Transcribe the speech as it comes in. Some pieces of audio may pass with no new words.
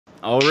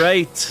All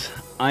right.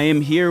 I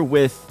am here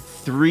with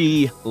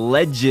three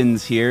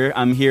legends here.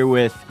 I'm here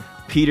with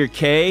Peter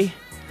K,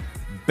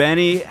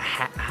 Benny.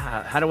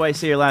 How do I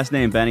say your last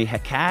name, Benny?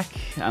 Hakak?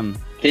 Can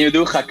you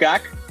do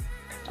Hakak?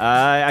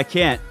 I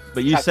can't,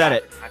 but you said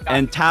it.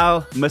 And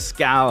Tal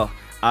Mescal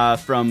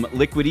from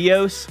Liquid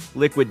EOS,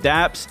 Liquid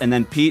Dapps, and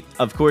then Pete,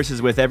 of course,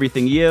 is with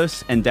Everything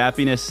EOS and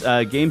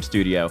Dappiness Game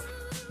Studio.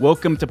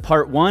 Welcome to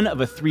part one of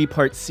a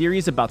three-part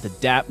series about the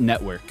Dapp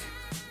Network.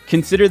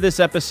 Consider this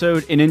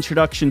episode an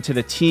introduction to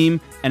the team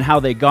and how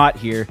they got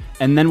here,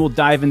 and then we'll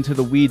dive into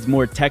the weeds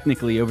more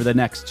technically over the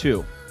next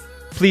two.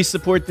 Please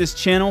support this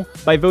channel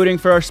by voting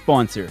for our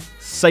sponsor,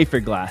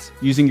 Cypherglass,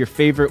 using your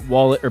favorite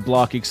wallet or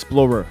block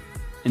explorer.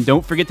 And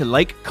don't forget to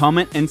like,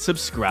 comment, and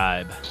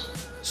subscribe.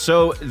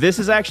 So this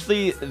is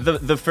actually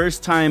the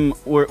first time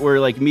we're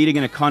like meeting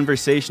in a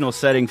conversational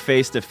setting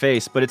face to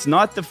face, but it's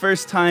not the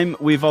first time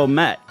we've all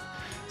met.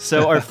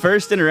 So our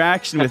first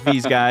interaction with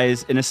these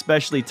guys, and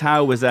especially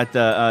Tao, was at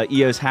the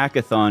EOS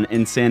Hackathon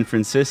in San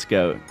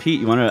Francisco.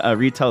 Pete, you want to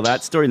retell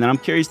that story? And then I'm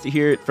curious to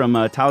hear it from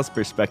Tao's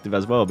perspective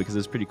as well, because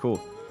it's pretty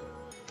cool.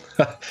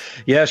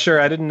 Yeah,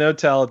 sure. I didn't know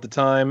Tal at the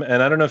time,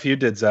 and I don't know if you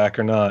did, Zach,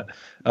 or not.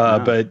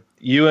 But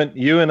you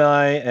and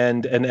I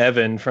and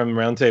Evan from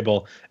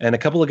Roundtable and a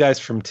couple of guys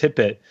from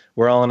Tippet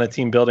were all on a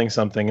team building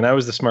something, and I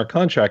was the smart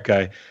contract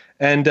guy.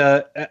 And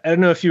I don't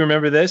know if you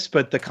remember this,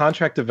 but the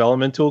contract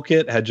development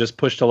toolkit had just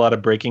pushed a lot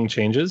of breaking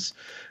changes.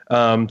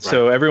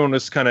 So everyone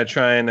was kind of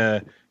trying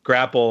to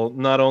grapple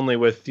not only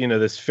with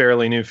this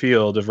fairly new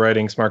field of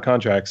writing smart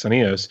contracts on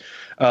EOS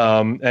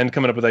and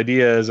coming up with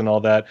ideas and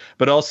all that,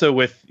 but also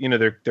with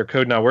their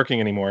code not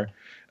working anymore.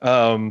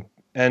 So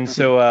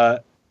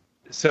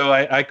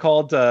I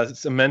called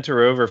some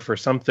mentor over for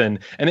something,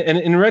 and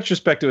in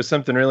retrospect, it was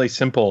something really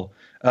simple,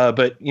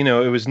 but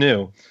it was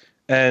new.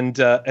 And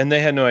they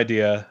had no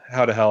idea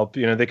how to help.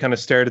 They kind of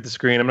stared at the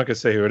screen. I'm not going to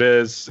say who it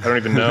is. I don't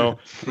even know.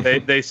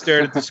 They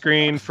stared at the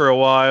screen for a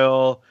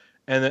while,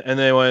 and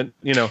they went,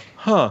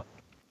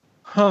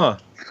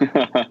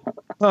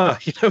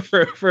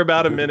 for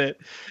about a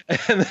minute,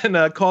 and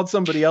then called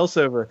somebody else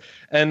over.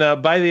 And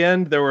by the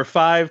end, there were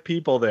 5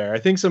 people there. I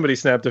think somebody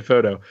snapped a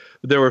photo.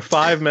 There were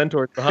 5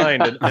 mentors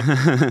behind,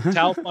 and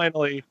Tal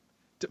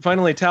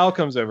Finally, Tal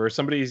comes over.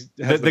 Somebody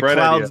has the bright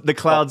idea. The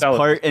clouds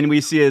part, and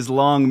we see his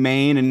long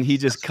mane, and he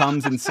just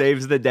comes and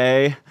saves the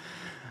day.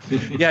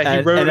 Yeah,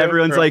 he wrote and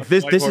everyone's like,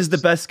 "This is the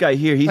best guy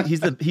here. He's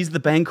the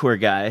Bancor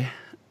guy."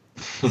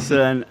 So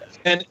then,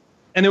 and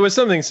it was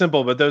something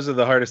simple, but those are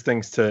the hardest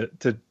things to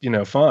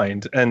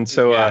find. And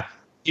so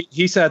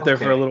he sat there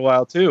for a little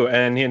while too,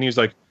 and he was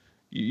like,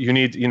 "You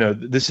need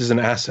this is an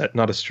asset,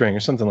 not a string,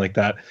 or something like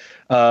that."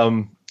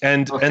 And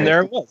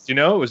there it was. It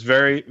was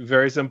very,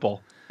 very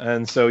simple.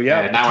 And so,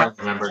 now I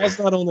remember.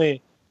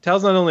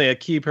 Tal's not only a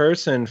key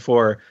person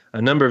for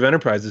a number of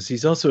enterprises,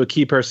 he's also a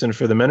key person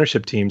for the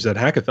mentorship teams at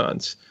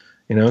hackathons.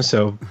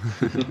 So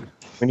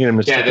we need him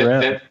to stick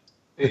around. That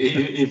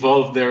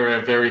evolved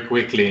there very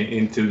quickly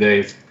in 2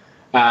 days.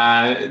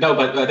 No,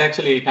 but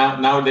actually,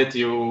 now that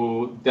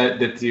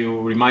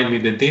you remind me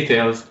the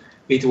details,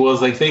 it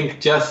was, I think,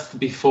 just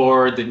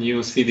before the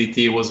new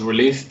CDT was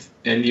released,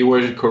 and you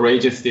were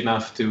courageous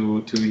enough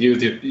to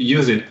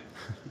use it.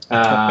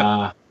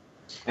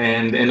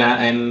 And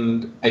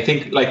I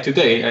think, like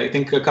today, I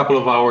think a couple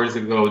of hours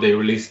ago, they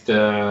released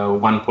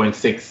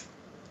 1.6,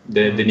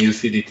 the new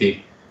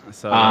CDT.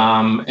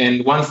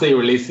 And once they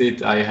release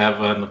it, I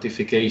have a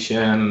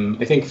notification,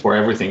 I think, for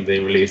everything they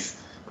release.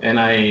 And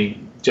I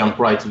jump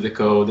right to the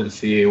code and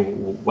see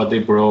what they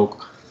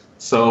broke.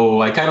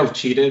 So I kind of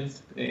cheated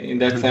in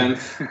that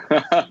sense.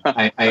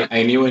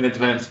 I knew in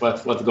advance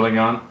what's going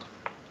on.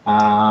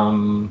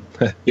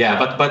 But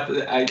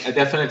I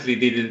definitely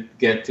didn't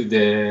get to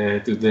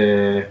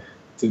the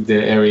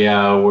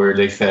area where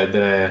they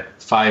said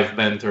 5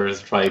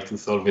 mentors try to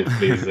solve it,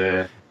 please.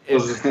 It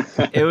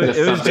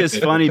was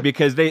just funny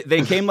because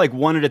they came like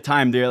one at a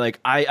time. They're like,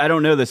 I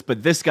don't know this,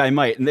 but this guy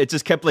might, and it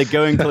just kept like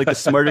going to like the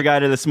smarter guy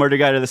to the smarter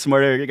guy to the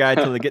smarter guy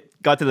till they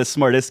got to the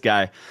smartest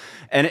guy.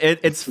 And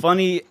it's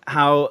funny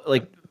how,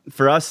 like,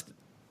 for us,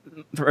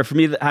 for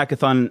me, the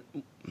hackathon.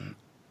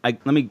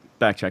 Let me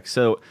backtrack.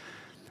 So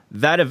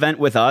that event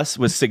with us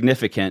was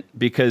significant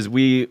because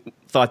we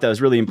thought that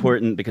was really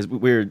important because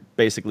we were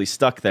basically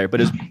stuck there. But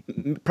it's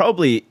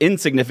probably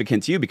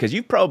insignificant to you because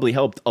you probably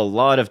helped a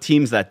lot of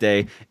teams that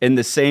day in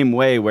the same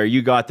way where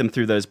you got them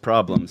through those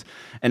problems.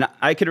 And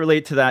I could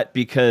relate to that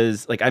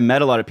because, like, I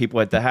met a lot of people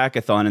at the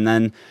hackathon, and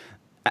then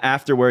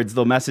afterwards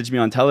they'll message me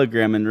on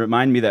Telegram and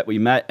remind me that we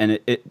met. And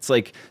it's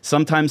like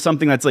sometimes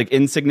something that's like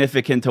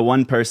insignificant to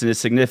one person is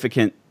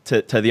significant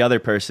to the other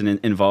person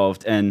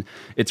involved. And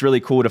it's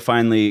really cool to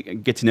finally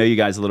get to know you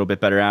guys a little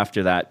bit better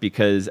after that,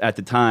 because at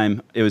the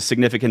time it was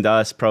significant to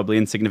us, probably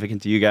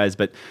insignificant to you guys,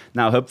 but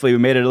now hopefully we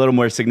made it a little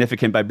more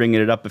significant by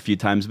bringing it up a few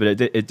times.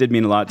 But it did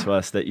mean a lot to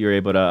us that you were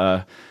able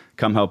to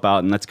come help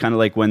out. And that's kind of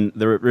like when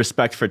the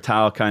respect for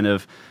Tal kind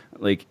of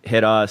like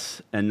hit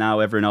us, and now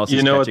everyone else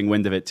is catching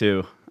wind of it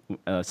too.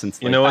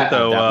 Since you know what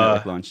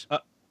though, launch.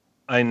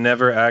 I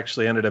never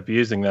actually ended up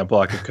using that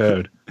block of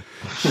code.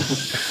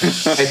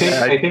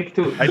 I think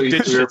to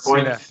your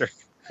point,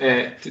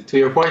 to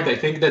your point, I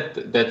think that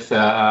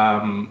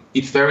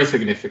it's very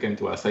significant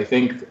to us. I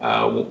think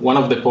one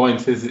of the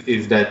points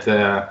is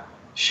that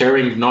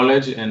sharing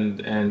knowledge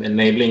and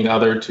enabling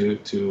others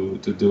to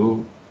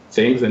do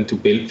things and to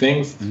build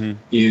things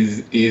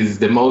is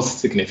the most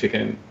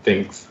significant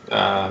things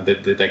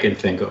that I can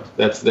think of.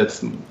 That's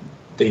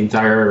the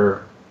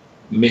entire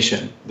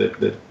mission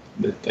that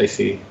I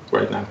see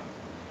right now.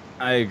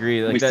 I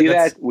agree.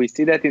 We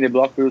see that in the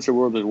block producer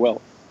world as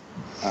well.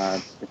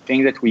 The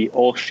thing that we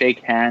all shake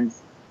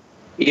hands,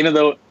 even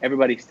though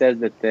everybody says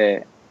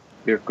that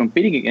we're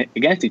competing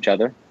against each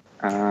other,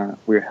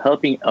 we're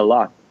helping a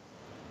lot.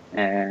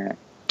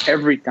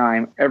 Every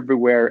time,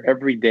 everywhere,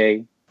 every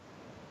day,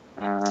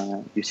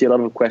 you see a lot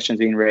of questions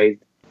being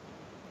raised,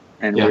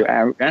 and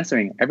we're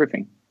answering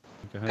everything.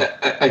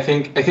 I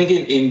think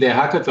in the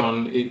hackathon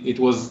it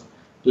was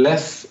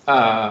less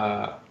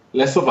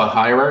of a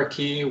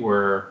hierarchy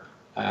where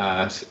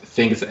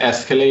things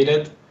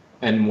escalated,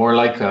 and more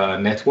like a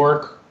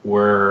network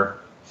where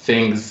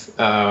things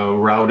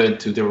routed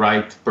to the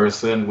right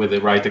person with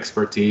the right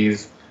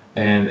expertise,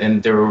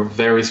 and there were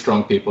very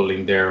strong people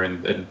in there,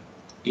 and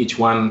each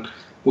one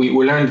we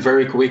learned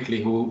very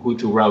quickly who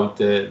to route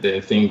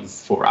the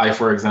things for.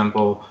 For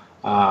example,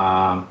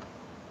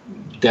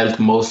 dealt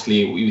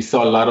mostly. We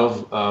saw a lot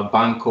of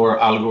Bancor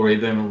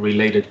algorithm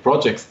related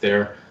projects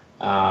there,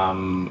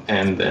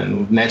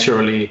 and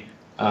naturally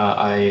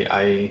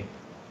I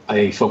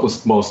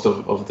focused most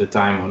of the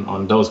time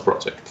on those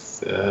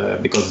projects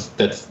because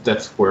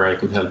that's where I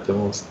could help the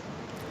most.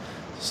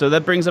 So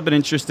that brings up an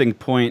interesting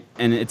point,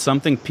 and it's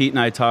something Pete and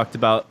I talked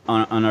about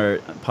on our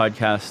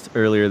podcast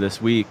earlier this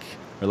week,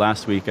 or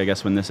last week, I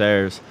guess, when this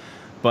airs.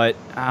 But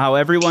how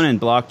everyone in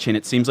blockchain,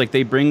 it seems like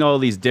they bring all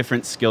these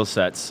different skill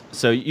sets.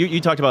 So you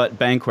talked about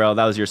Bankwell,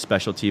 that was your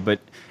specialty, but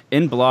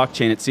in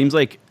blockchain, it seems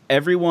like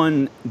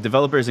everyone,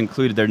 developers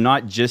included, they're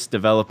not just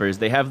developers.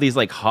 They have these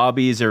like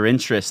hobbies or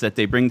interests that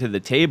they bring to the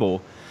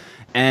table,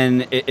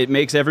 and it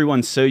makes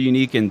everyone so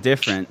unique and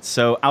different.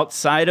 So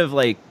outside of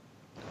like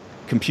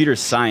computer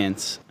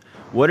science,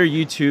 what are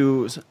you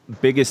two's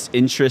biggest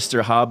interests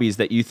or hobbies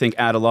that you think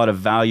add a lot of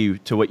value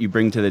to what you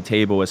bring to the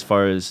table as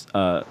far as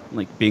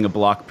like being a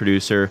block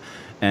producer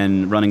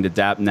and running the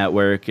dApp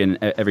network and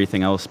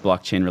everything else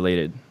blockchain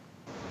related?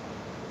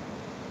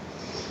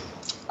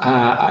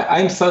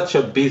 I'm such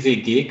a busy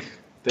geek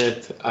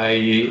that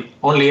I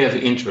only have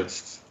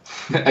interests.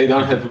 I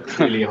don't have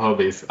really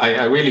hobbies.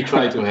 I really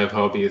try to have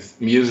hobbies,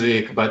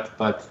 music, but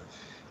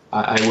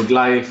I would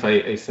lie if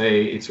I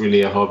say it's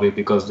really a hobby,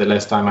 because the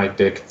last time I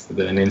picked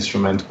an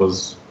instrument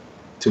was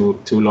too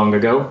long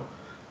ago.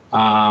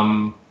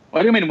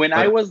 What do you mean? When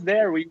I was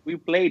there, we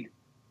played.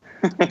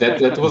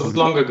 That was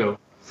long ago.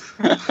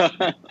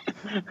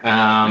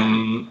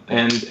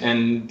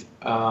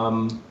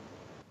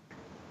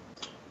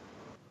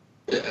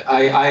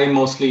 I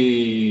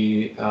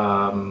mostly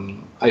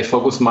I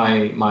focus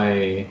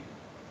my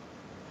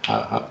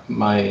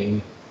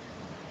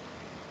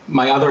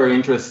other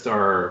interests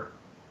are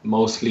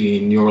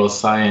mostly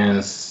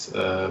neuroscience,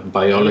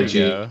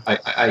 biology.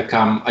 I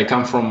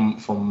come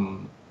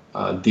from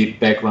a deep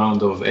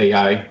background of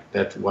AI.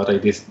 That's what I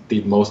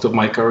did most of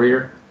my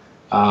career.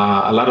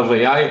 A lot of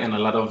AI and a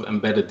lot of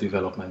embedded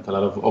development, a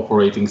lot of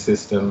operating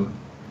system,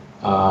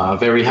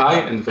 very high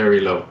and very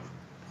low.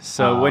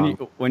 So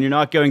when you're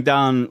not going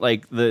down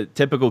like the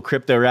typical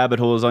crypto rabbit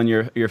holes on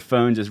your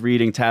phone, just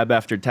reading tab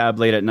after tab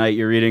late at night,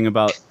 you're reading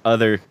about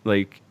other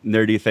like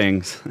nerdy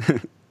things.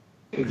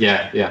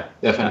 Yeah,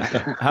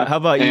 definitely. How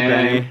about you,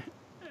 Benny?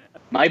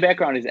 My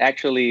background is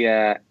actually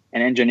an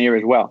engineer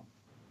as well.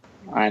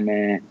 I'm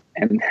an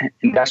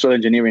industrial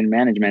engineering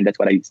management. That's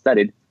what I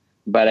studied,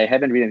 but I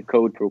haven't written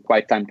code for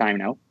quite some time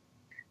now.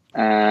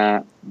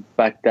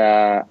 But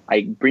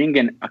I bring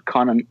an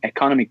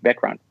economic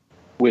background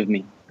with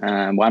me.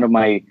 One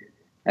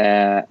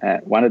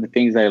of the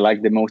things I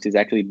like the most is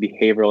actually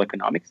behavioral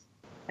economics,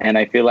 and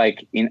I feel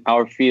like in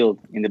our field,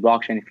 in the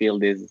blockchain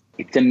field,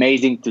 it's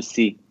amazing to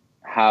see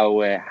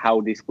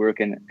how this work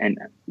and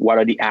what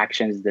are the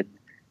actions that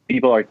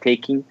people are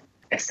taking,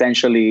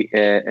 essentially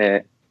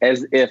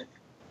as if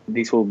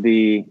this will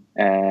be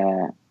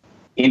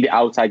in the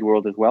outside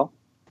world as well.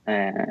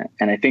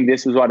 And I think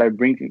this is what I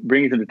bring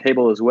to the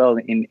table as well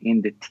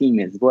in the team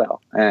as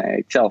well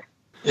itself.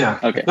 Yeah.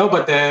 Okay. No,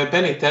 but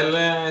Benny, tell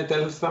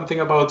us something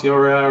about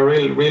your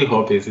real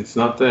hobbies. It's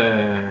not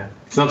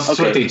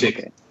strategic.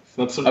 Okay. It's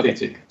not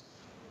strategic.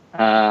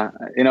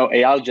 Okay.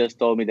 Eyal just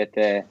told me that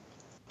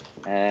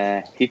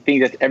he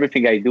thinks that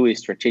everything I do is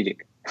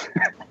strategic.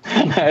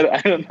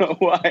 I don't know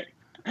why.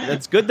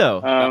 That's good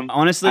though.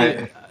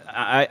 Honestly,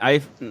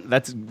 I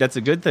that's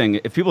a good thing.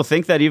 If people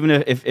think that, even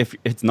if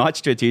it's not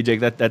strategic,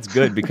 that's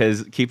good,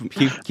 because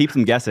keep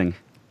them guessing.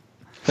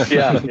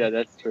 yeah,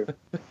 that's true.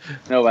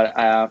 No,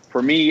 but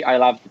for me, I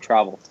love to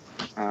travel.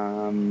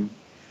 I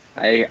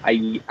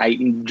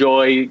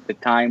enjoy the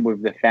time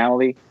with the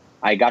family.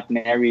 I got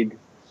married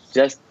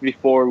just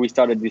before we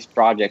started this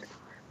project.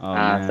 So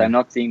I'm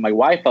not seeing my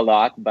wife a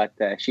lot, but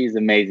she's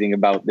amazing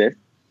about this.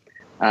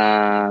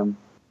 I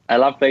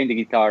love playing the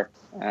guitar.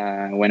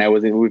 When I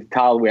was with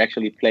Tal, we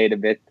actually played a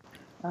bit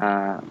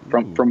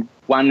from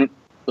one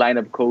line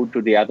of code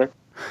to the other.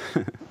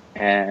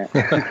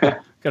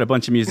 Got a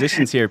bunch of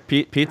musicians here.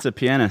 Pete's a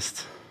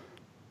pianist.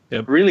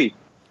 Yep. Really?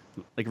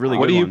 Like really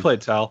What good do you one. play,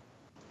 Tal?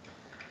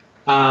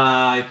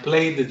 I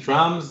played the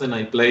drums and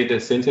I played the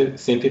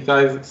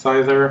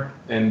synthesizer,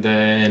 and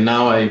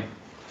now I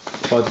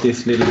bought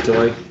this little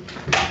toy.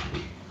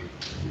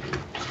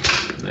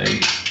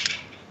 I'm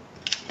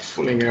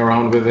fooling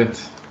around with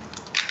it.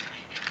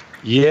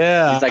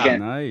 Yeah. It's like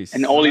Nice.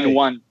 an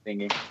all-in-one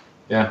thingy.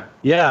 Yeah.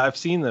 Yeah, I've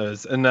seen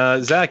those. And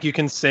Zach, you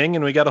can sing,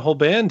 and we got a whole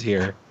band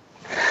here.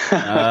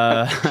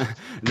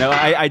 No,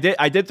 I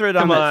did throw it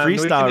on Come that on, we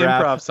freestyle can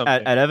rap improv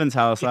something. at Evan's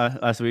house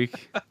last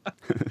week.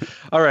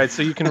 All right,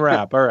 so you can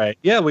rap. All right.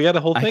 Yeah, we got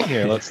a whole thing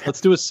here.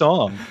 Let's do a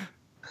song.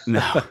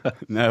 No,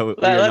 we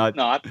Let's are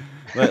not.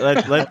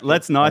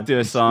 Let's not do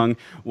a song.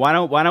 Why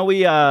don't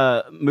we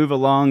move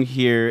along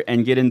here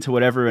and get into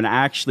what everyone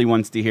actually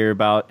wants to hear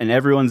about and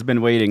everyone's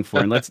been waiting for,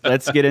 and let's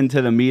get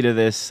into the meat of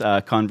this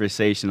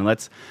conversation.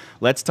 And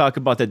let's talk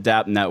about the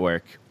DApp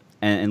network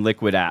and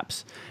Liquid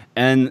Apps.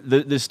 And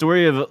the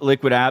story of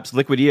Liquid Apps,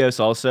 Liquid EOS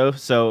also.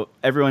 So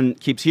everyone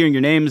keeps hearing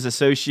your names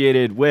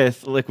associated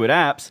with Liquid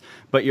Apps,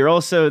 but you're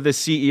also the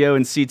CEO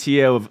and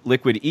CTO of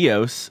Liquid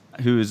EOS,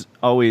 who's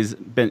always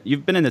been.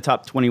 You've been in the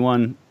top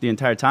 21 the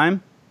entire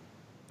time.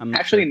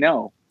 Actually,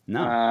 sure.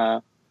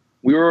 No.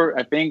 We were.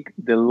 I think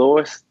the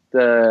lowest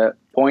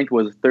point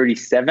was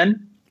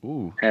 37.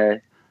 Ooh. Yeah.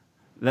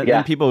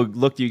 Then people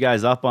looked you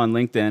guys up on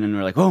LinkedIn and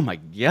were like, "Oh my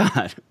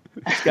god,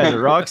 these guys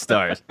are rock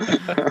stars."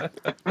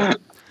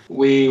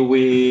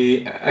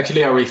 We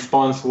actually, our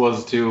response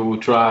was to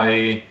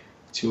try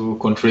to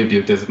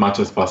contribute as much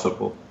as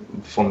possible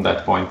from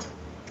that point,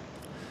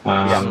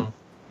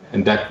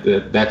 and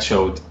that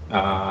showed.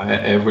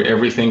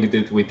 Everything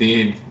that we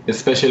did,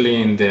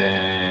 especially in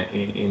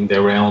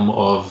the realm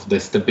of the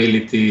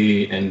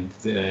stability and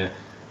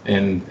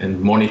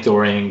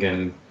monitoring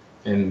and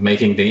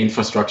making the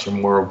infrastructure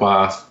more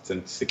robust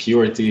and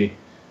security,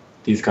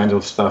 these kinds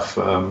of stuff.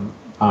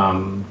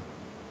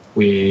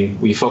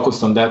 We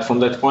focused on that from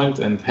that point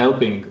and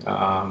helping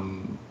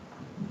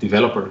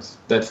developers.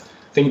 I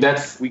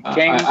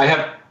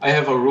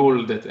have a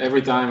rule that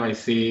every time I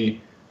see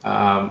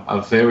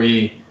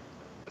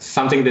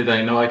something that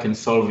I know I can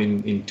solve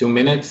in 2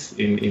 minutes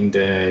in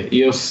the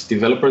EOS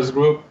developers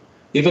group,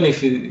 even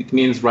if it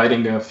means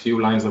writing a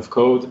few lines of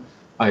code,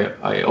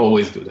 I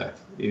always do that.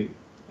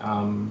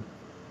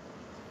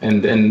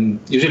 And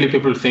usually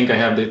people think I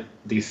have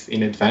this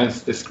in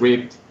advance, the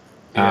script.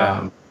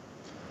 Yeah.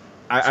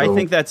 I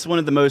think that's one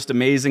of the most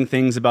amazing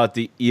things about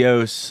the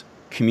EOS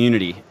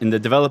community, and the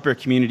developer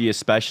community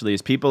especially,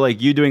 is people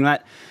like you doing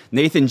that.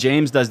 Nathan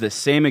James does the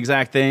same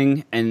exact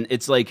thing, and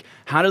it's like,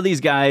 how do these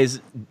guys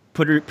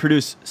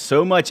produce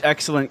so much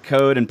excellent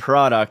code and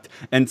product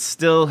and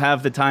still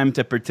have the time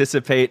to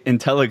participate in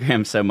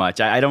Telegram so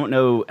much? I don't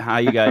know how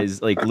you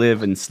guys like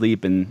live and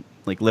sleep and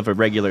like live a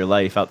regular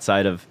life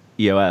outside of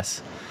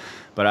EOS.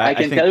 But I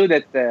can tell you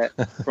that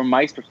from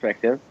my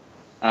perspective,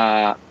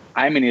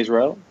 I'm in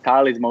Israel.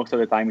 Tal is most of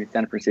the time in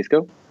San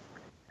Francisco.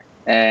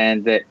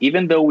 And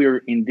even though we're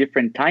in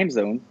different time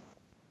zones,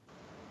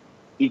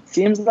 it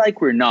seems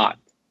like we're not,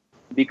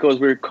 because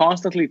we're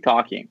constantly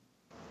talking.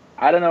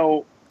 I don't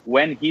know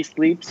when he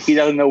sleeps. He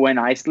doesn't know when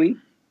I sleep.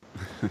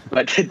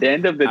 But at the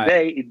end of the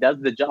day, it does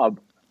the job.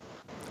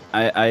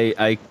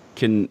 I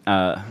can...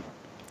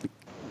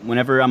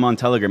 whenever I'm on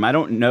Telegram, I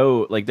don't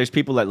know, like there's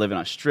people that live in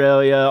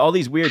Australia, all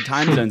these weird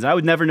time zones. I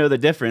would never know the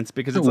difference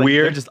because it's like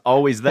weird. They're just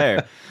always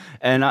there.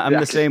 And I'm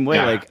the same way.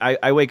 Yeah. Like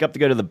I wake up to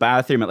go to the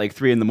bathroom at like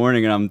 3 a.m.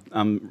 and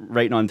I'm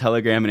writing on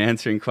Telegram and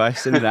answering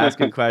questions, and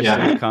asking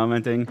questions,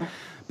 commenting.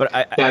 But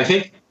I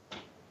think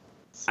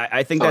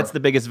that's the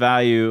biggest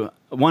value.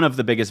 One of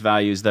the biggest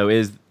values, though,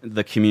 is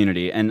the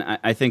community, and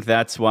I think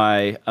that's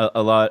why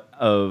a lot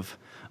of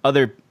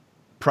other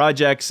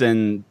projects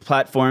and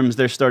platforms,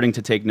 they're starting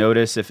to take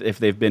notice if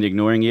they've been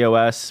ignoring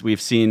EOS.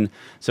 We've seen,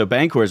 so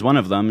Bancor is one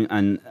of them,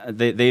 and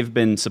they've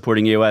been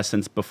supporting EOS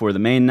since before the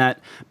mainnet,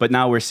 but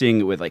now we're seeing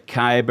it with like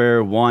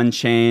Kyber,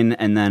 OneChain,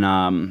 and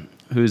then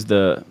who's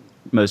the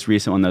most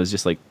recent one that was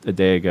just like a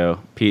day ago?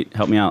 Pete,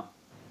 help me out.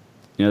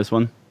 You know this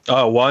one?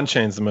 Oh,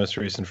 OneChain's the most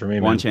recent for me,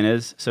 man. OneChain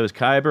is. So is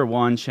Kyber,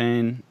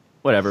 OneChain,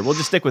 whatever. We'll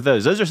just stick with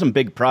those. Those are some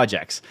big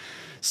projects.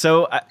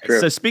 So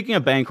speaking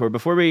of Bancor,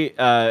 before we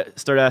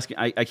start asking,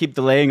 I keep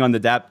delaying on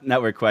the DApp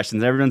network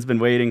questions. Everyone's been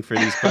waiting for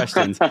these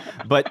questions.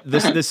 But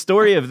the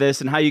story of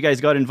this and how you guys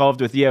got involved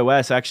with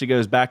EOS actually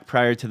goes back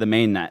prior to the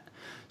mainnet.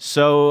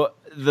 So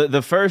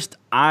the first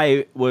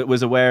I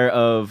was aware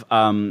of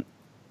the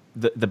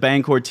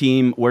Bancor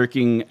team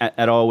working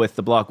at all with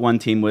the Block 1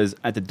 team was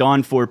at the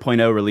Dawn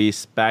 4.0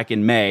 release back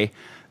in May.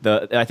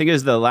 I think it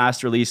was the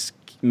last release,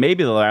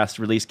 maybe the last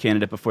release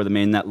candidate before the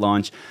mainnet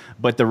launch,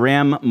 but the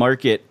RAM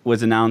market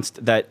was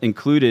announced that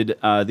included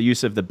the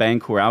use of the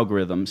Bancor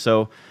algorithm.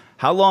 So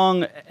How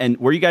long, and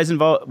were you guys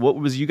involved? What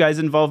was you guys'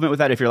 involvement with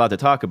that, if you're allowed to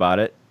talk about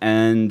it?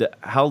 And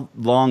how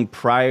long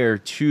prior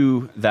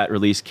to that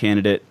release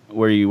candidate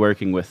were you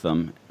working with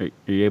them? Are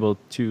you able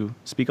to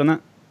speak on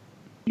that?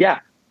 Yeah.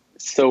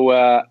 So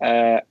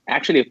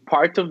actually,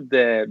 part of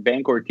the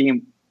Bancor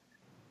team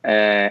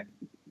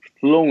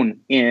flown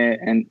in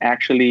and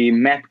actually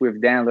met with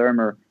Dan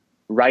Lermer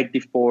right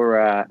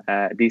before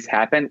this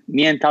happened.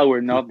 Me and Tal were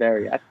not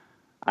there yet,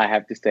 I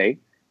have to say.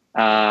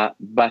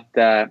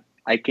 But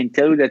I can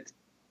tell you that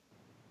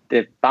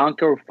the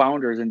Bancor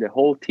founders and the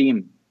whole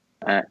team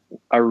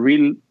are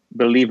real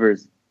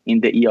believers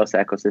in the EOS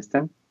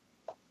ecosystem.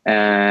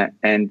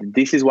 And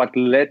this is what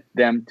led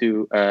them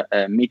to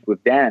meet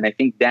with Dan. And I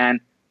think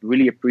Dan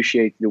really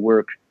appreciates the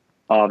work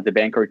of the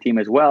Bancor team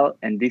as well.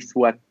 And this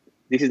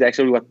is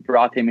actually what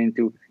brought him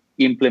into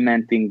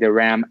implementing the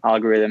RAM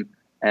algorithm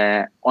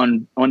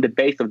on the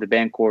base of the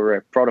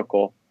Bancor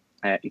protocol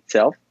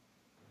itself.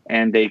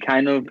 And they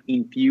kind of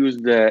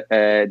infused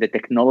the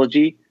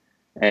technology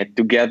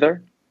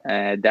together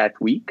that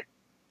week.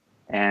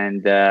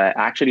 And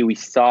actually, we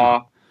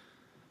saw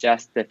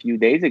just a few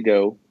days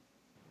ago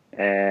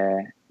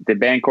the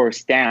Bancor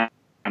stamp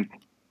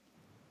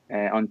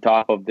on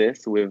top of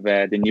this with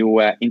the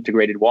new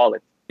integrated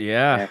wallet.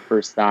 Yeah,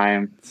 first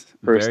time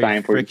for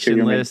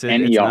frictionless.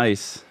 and it's EOS.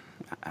 Nice.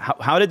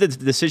 How did the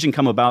decision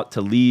come about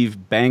to leave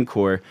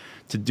Bancor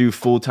to do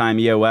full-time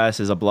EOS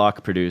as a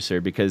block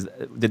producer? Because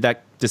did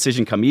that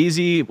decision come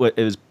easy?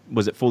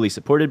 Was it fully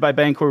supported by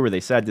Bancor? Were they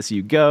sad to see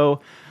you go?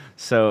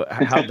 So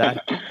how'd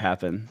that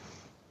happen?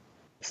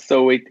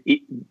 So it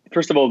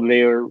first of all,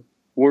 they were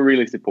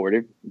really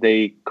supportive.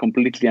 They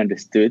completely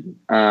understood.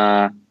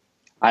 I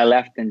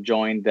left and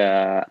joined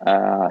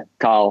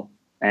Tal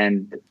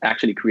and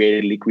actually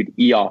created Liquid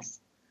EOS.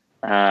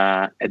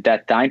 At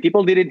that time,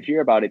 people didn't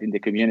hear about it in the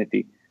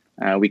community.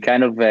 We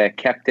kind of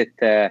kept it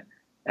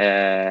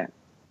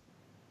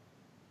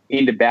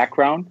in the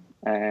background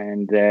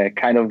and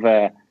kind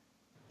of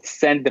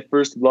sent the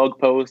first blog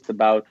post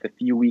about a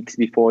few weeks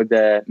before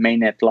the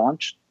mainnet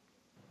launch.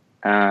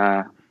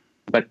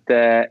 But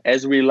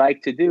as we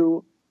like to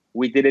do,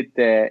 we did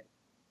it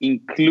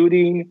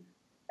including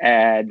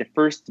the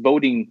first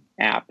voting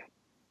app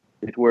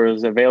that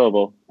was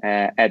available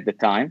at the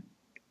time.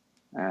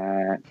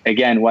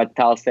 Again, what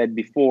Tal said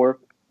before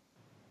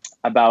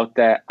about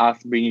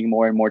us bringing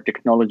more and more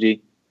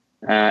technology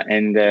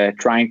and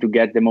trying to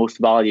get the most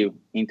value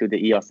into the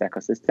EOS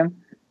ecosystem.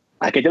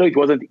 I can tell you it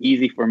wasn't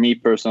easy for me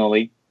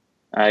personally.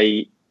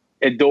 I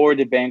adore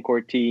the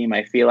Bancor team.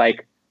 I feel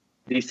like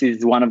this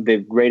is one of the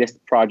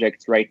greatest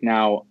projects right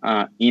now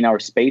in our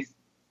space.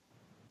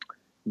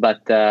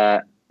 But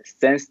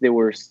since they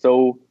were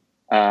so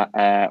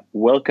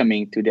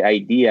welcoming to the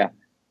idea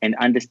and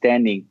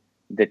understanding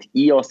that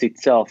EOS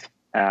itself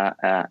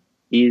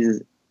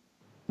is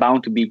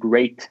bound to be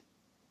great,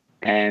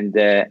 and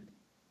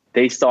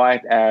they saw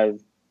it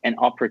as an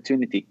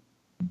opportunity.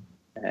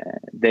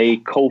 They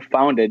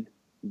co-founded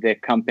the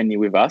company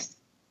with us,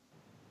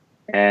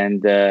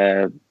 and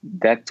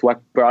that's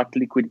what brought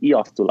Liquid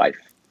EOS to life.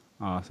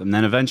 Awesome.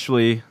 Then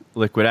eventually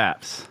Liquid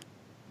Apps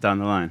down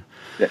the line.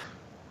 Yeah.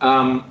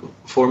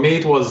 For me,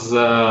 it was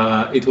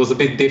a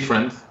bit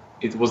different.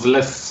 It was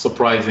less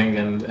surprising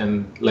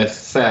and less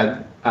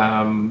sad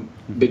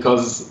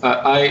because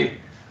I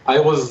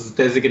was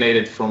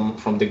designated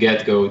from the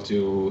get-go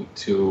to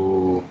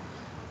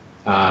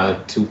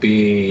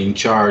be in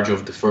charge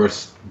of the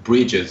first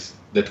bridges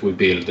that we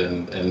build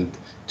and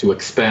to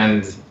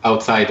expand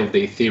outside of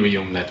the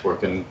Ethereum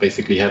network and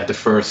basically have the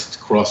first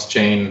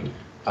cross-chain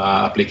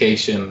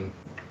application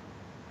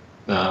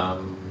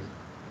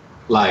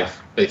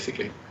live,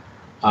 basically.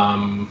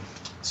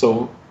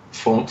 So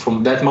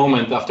from that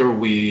moment, after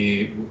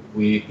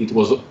it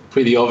was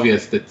pretty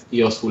obvious that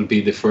EOS will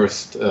be the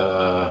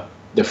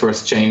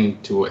first chain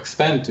to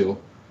expand to.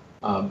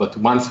 But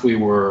once we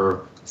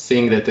were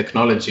seeing the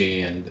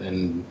technology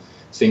and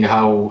seeing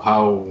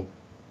how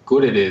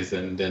good it is,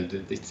 and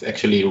it's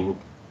actually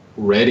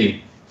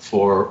ready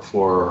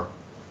for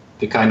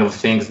the kind of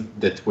things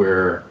that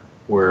we're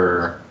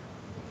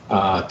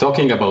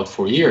talking about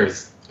for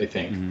years, I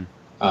think,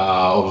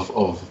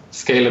 of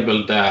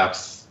scalable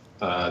dApps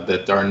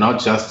that are not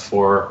just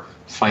for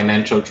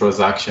financial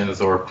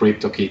transactions or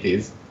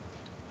CryptoKitties.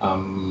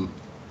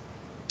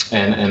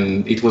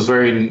 And it was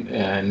very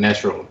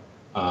natural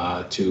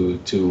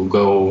to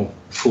go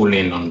full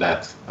in on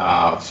that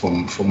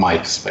from my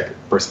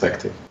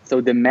perspective.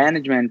 So the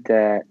management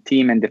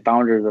team and the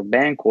founders of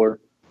Bancor,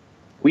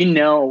 we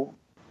know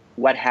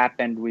what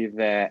happened with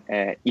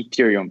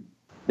Ethereum.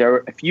 There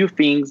are a few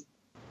things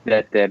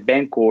that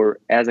Bancor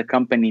as a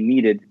company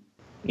needed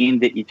in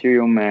the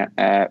Ethereum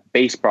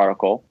base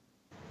protocol,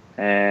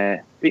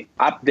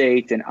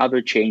 updates and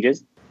other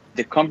changes.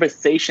 The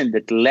conversation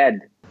that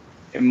led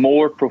a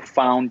more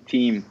profound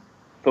team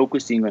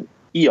focusing on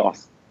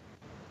EOS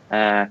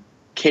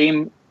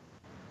came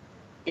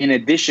in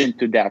addition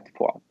to that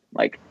thought.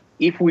 Like,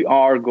 if we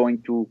are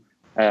going to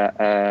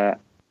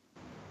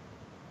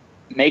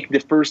make the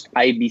first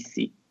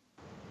IBC,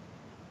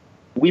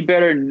 we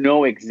better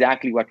know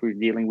exactly what we're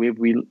dealing with.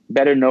 We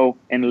better know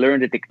and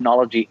learn the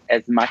technology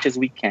as much as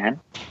we can,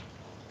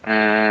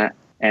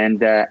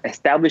 and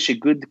establish a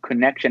good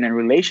connection and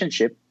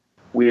relationship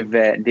with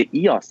the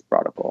EOS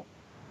protocol.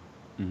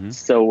 Mm-hmm.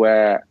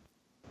 So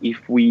if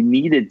we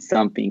needed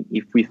something,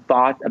 if we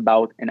thought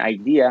about an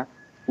idea,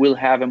 we'll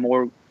have a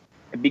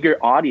bigger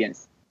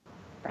audience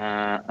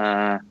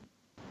to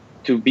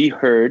be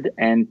heard,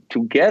 and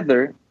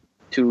together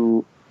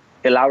to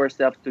allow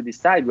ourselves to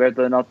decide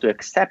whether or not to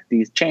accept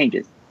these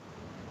changes.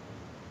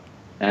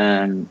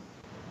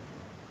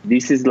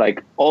 This is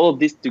like all of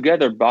this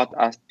together brought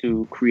us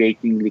to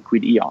creating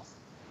Liquid EOS.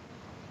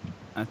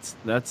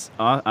 That's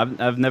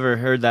I've never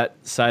heard that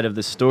side of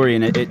the story,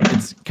 and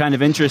it's kind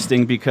of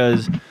interesting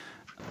because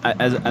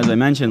as I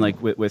mentioned,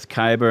 like with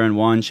Kyber and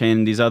Wanchain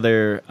and these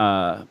other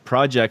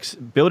projects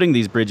building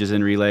these bridges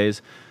and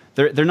relays,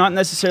 they're not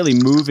necessarily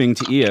moving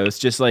to EOS.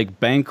 Just like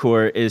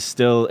Bancor is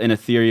still an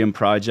Ethereum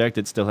project,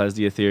 it still has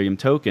the Ethereum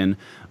token,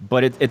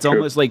 but it's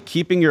almost like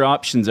keeping your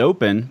options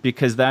open,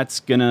 because it's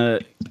going to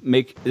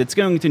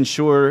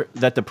ensure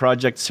that the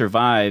project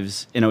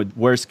survives in a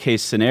worst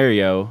case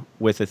scenario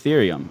with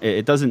Ethereum.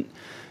 It doesn't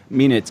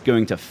mean it's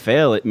going to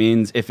fail. It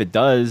means if it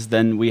does,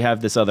 then we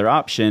have this other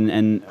option.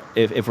 And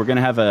if we're going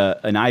to have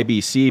an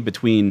IBC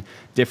between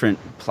different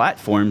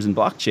platforms and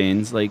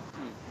blockchains, like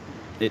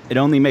it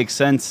only makes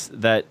sense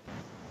that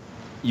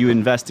you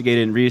investigate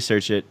it and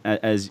research it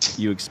as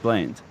you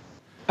explained.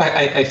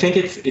 I think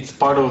it's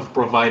part of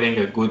providing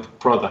a good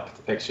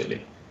product,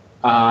 actually.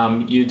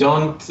 You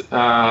don't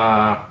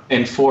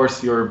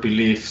enforce your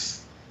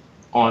beliefs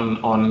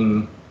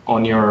on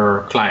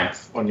your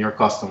clients, on your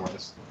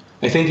customers.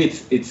 I think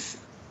it's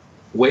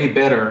way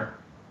better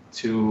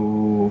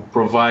to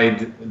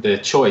provide the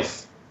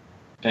choice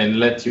and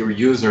let your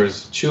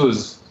users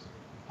choose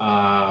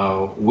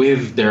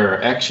with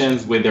their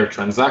actions, with their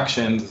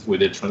transactions, with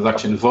their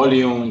transaction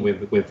volume,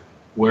 with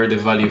where the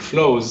value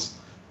flows,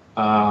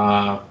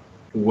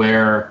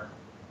 where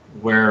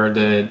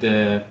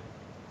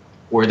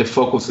the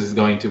focus is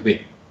going to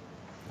be.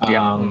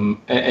 And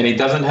it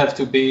doesn't have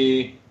to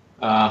be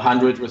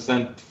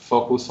 100%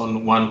 focus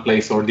on one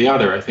place or the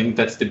other. I think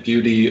that's the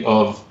beauty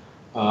of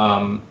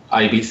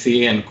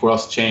IBC and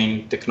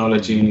cross-chain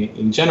technology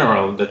in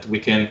general, that we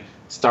can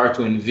start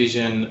to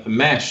envision a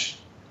mesh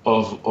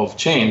of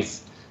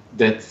chains,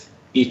 that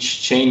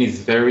each chain is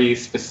very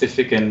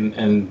specific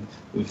and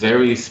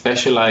very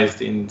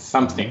specialized in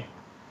something.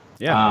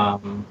 Yeah.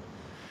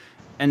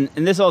 And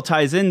this all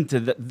ties into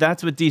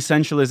that's what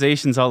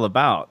decentralization's all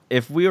about.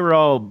 If we were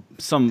all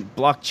some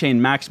blockchain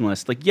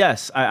maximalist, like,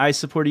 yes, I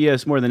support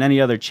EOS more than any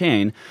other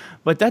chain,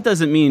 but that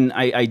doesn't mean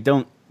I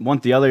don't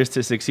want the others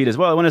to succeed as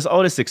well. I want us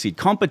all to succeed.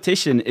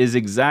 Competition is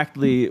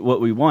exactly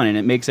what we want, and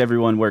it makes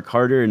everyone work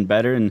harder and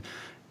better, and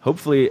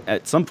hopefully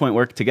at some point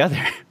work together.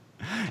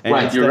 And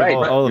right, you're right.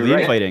 All of the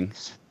infighting.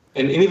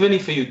 And even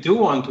if you do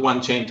want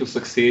one chain to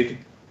succeed,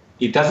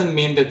 it doesn't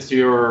mean that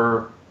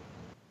your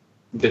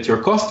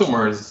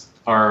customers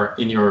are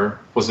in your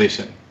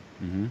position.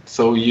 Mm-hmm.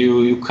 So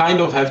you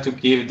kind of have to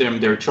give them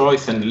their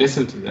choice and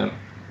listen to them,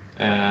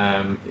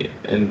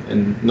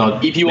 and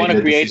not. If you want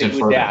to create a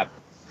new dApp,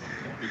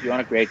 if you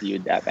want to create a new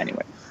dApp,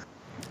 anyway.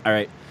 All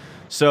right.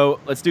 So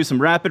let's do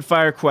some rapid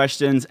fire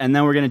questions, and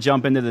then we're going to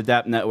jump into the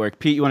dApp network.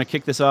 Pete, you want to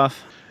kick this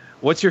off?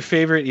 What's your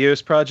favorite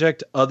EOS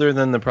project other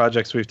than the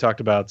projects we've talked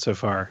about so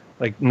far?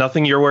 Like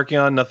nothing you're working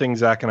on, nothing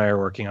Zach and I are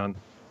working on.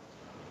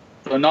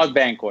 So not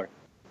Bancor.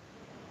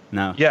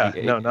 No. Yeah,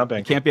 no, not Bancor.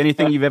 It can't be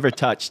anything you've ever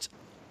touched.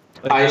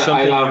 Like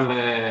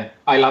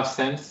I love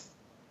Sense.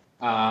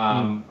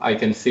 I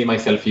can see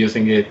myself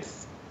using it,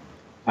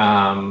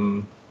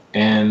 and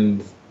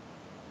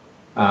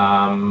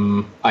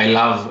I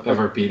love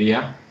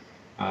Everpedia.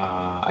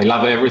 I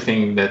love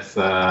everything that's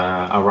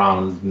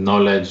around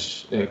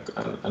knowledge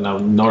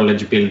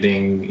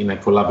building in a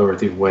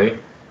collaborative way.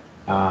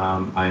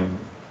 I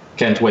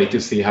can't wait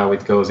to see how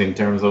it goes in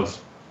terms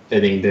of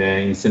adding the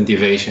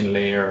incentivization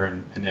layer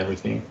and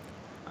everything.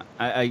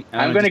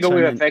 I'm going to go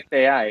with Effect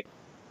AI.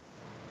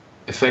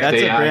 That's a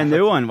brand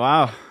new one.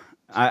 Wow.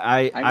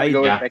 I'm going to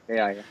go with Effect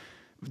AI.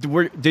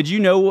 Did you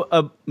know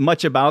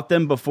much about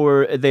them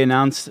before they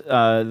announced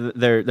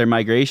their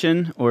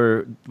migration,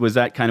 or was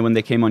that kind of when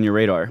they came on your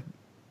radar?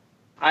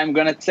 I'm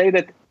going to say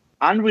that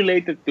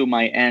unrelated to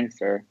my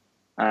answer,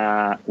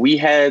 we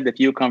had a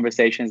few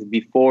conversations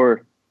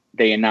before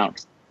they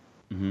announced.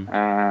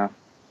 Mm-hmm.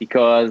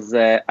 Because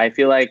I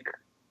feel like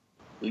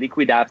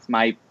Liquid Apps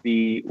might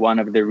be one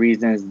of the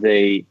reasons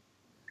they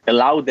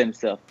allowed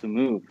themselves to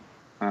move.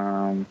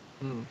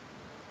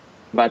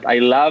 But I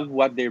love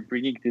what they're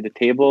bringing to the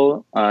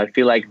table. I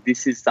feel like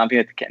this is something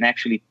that can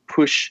actually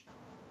push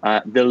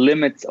the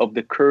limits of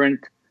the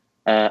current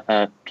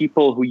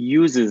people who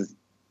uses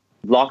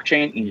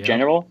blockchain in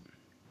general.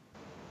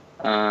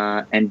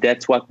 And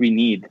that's what we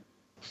need.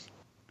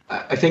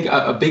 I think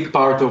a big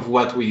part of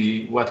what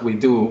we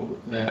do,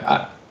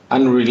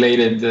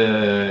 unrelated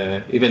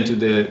even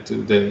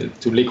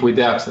to Liquid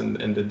Apps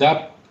and the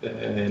dApp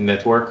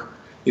network,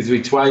 is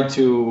we try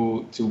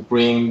to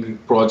bring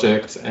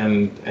projects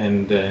and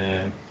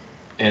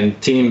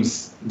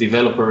teams,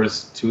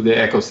 developers to the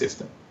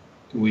ecosystem.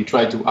 We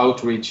try to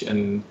outreach,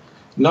 and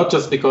not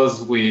just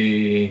because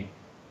we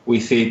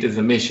see it as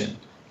a mission.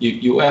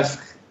 You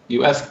asked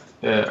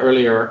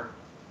earlier,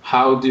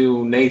 how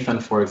do Nathan,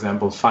 for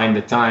example, find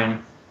the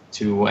time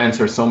to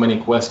answer so many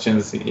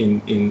questions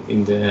in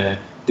the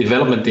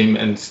development team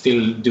and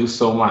still do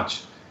so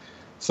much?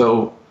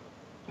 So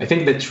I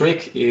think the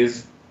trick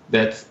is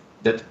that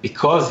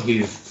because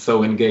he's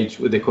so engaged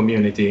with the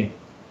community,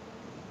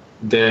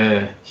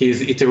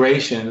 his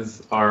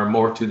iterations are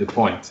more to the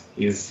point.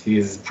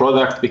 His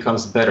product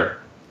becomes better.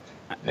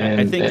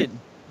 And I think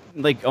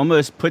it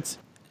almost puts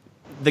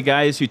the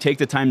guys who take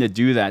the time to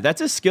do that.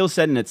 That's a skill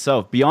set in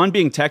itself. Beyond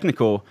being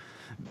technical,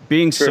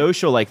 being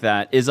social like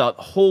that is a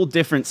whole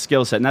different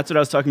skill set. And that's what I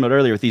was talking about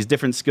earlier with these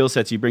different skill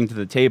sets you bring to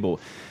the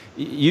table.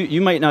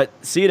 You might not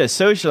see it as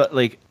social,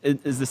 like it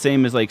is the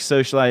same as like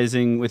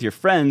socializing with your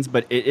friends,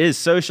 but it is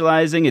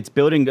socializing. It's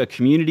building a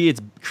community.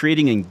 It's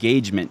creating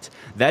engagement.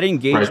 That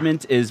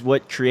engagement is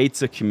what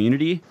creates a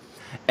community,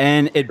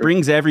 and it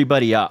brings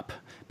everybody up.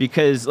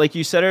 Because, like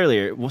you said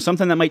earlier,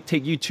 something that might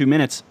take you 2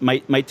 minutes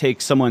might take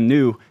someone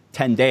new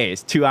 10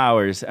 days, 2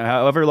 hours,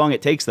 however long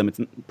it takes them. It's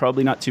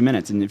probably not 2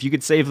 minutes. And if you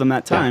could save them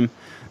that time,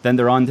 then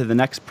they're on to the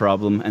next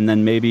problem, and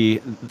then maybe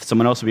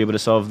someone else will be able to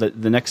solve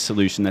the next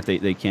solution that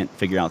they can't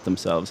figure out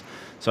themselves.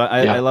 So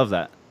I love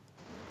that.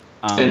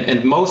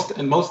 And most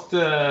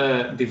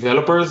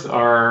developers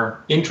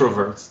are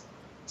introverts,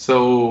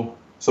 so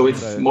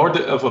it's more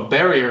of a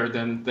barrier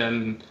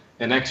than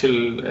an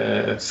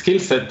actual skill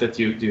set that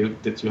you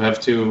have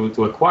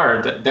to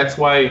acquire. That's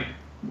why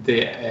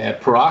the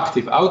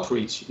proactive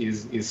outreach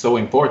is so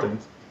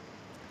important.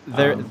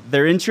 They're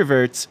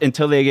introverts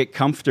until they get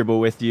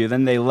comfortable with you.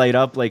 Then they light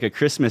up like a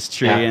Christmas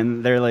tree,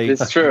 and they're like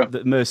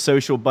the most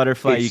social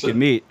butterfly you could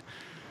meet.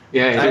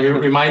 Yeah, it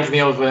reminds me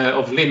of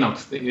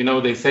Linux. You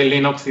know, they say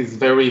Linux is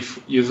very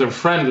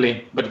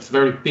user-friendly, but it's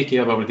very picky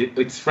about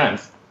its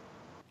friends.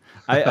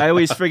 I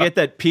always forget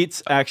that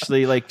Pete's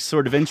actually like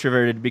sort of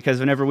introverted, because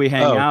whenever we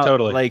hang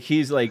out, like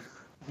he's like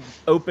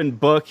open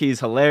book, he's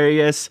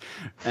hilarious,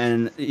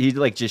 and he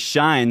like just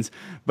shines.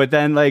 But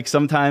then like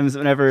sometimes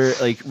whenever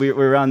like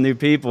we're around new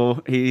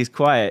people, he's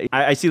quiet.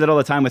 I see that all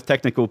the time with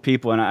technical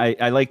people, and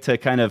I like to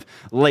kind of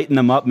lighten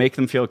them up, make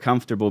them feel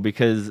comfortable,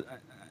 because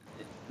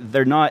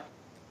they're not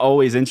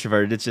always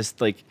introverted. It's just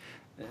like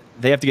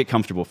they have to get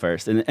comfortable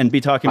first and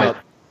be talking about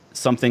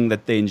something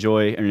that they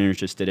enjoy and are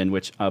interested in,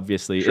 which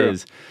obviously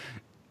is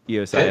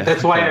EOS IO.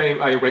 That's why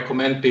I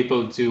recommend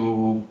people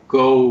to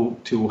go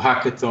to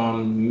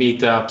hackathon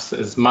meetups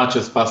as much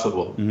as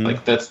possible. Mm-hmm.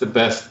 Like that's the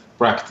best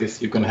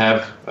practice you can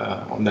have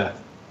on that.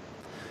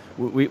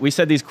 We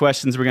said these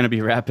questions were going to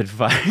be rapid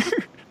fire.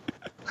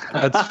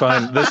 That's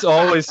fine. This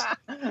always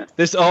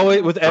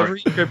with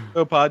every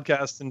crypto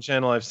podcast and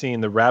channel I've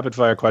seen, the rapid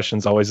fire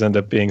questions always end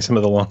up being some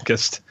of the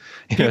longest.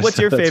 What's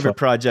your favorite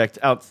project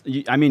out?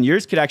 I mean,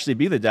 yours could actually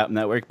be the DApp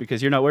Network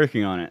because you're not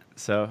working on it.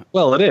 So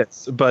well, it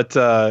is, but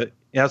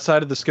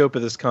outside of the scope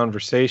of this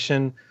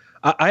conversation,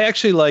 I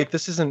actually like,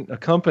 this isn't a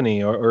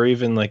company or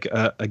even like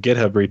a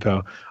GitHub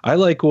repo. I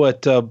like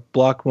what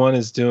Block One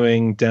is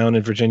doing down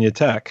in Virginia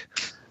Tech,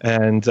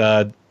 and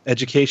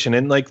education,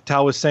 and like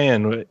Tal was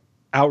saying,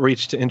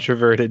 outreach to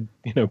introverted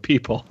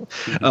people.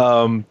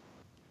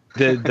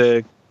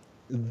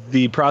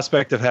 The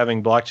prospect of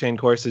having blockchain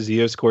courses,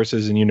 EOS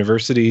courses in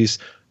universities,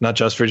 not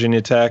just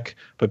Virginia Tech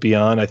but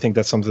beyond, I think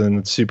that's something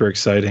that's super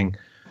exciting.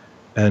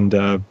 And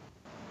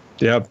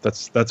yeah,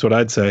 that's what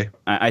I'd say.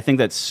 I think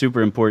that's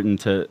super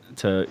important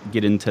to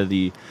get into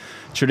the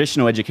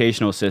traditional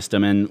educational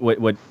system. And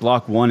what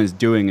Block One is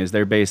doing is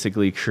they're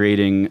basically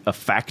creating a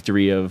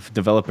factory of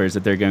developers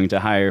that they're going to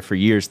hire for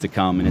years to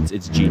come, and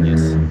it's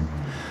genius.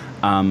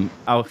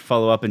 I'll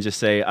follow up and just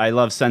say I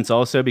love Sense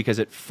also because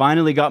it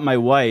finally got my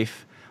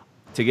wife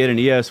to get an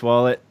EOS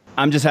wallet.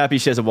 I'm just happy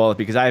she has a wallet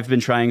because I've been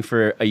trying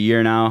for a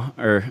year now,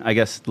 or I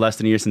guess less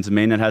than a year since the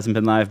mainnet hasn't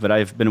been live, but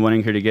I've been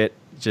wanting her to get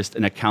just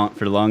an account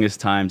for the longest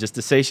time, just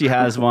to say she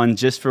has one,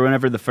 just for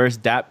whenever the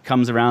first DApp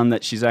comes around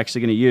that she's actually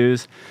going to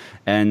use.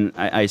 And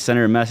I sent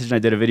her a message and I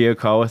did a video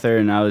call with her,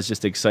 and I was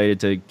just excited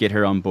to get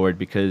her on board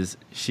because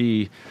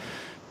she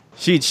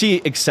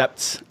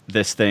accepts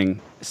this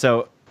thing.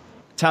 So,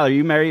 Tyler, are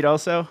you married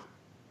also?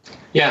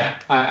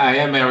 Yeah, I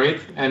am married,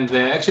 and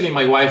actually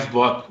my wife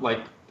bought like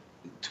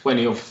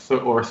 20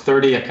 or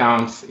 30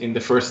 accounts in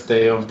the first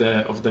day of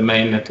the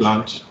mainnet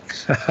launch.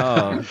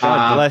 Oh,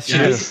 God bless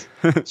you.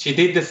 She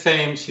did the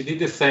same. She did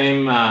the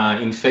same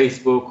in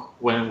Facebook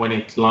when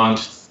it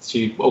launched.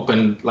 She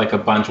opened like a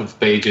bunch of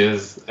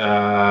pages,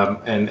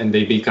 and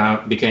they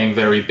became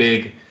very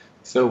big.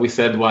 So we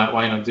said,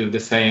 why not do the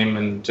same?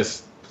 And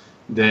just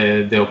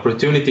the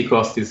opportunity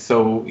cost is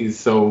so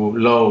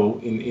low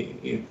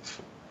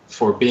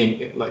for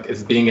being like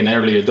as being an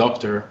early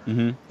adopter,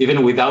 mm-hmm.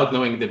 even without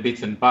knowing the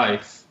bits and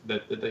bytes.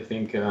 That I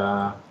think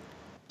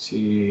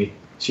she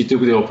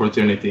took the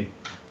opportunity.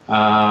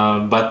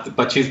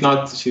 But she's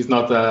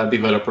not a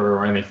developer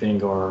or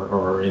anything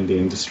or in the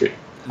industry.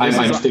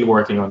 I'm still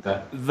working on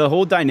that. The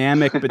whole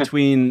dynamic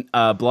between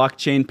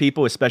blockchain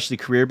people, especially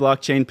career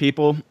blockchain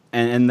people,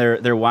 and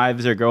their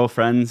wives or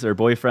girlfriends or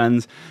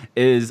boyfriends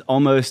is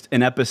almost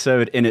an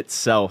episode in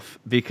itself,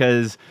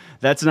 because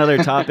that's another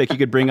topic you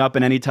could bring up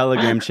in any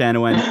Telegram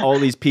channel, and all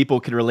these people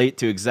could relate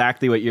to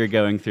exactly what you're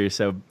going through.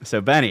 So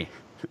Benny,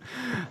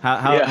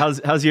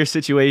 how's your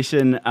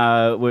situation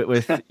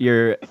with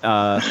your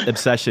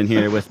obsession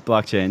here with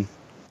blockchain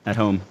at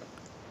home?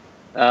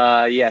 So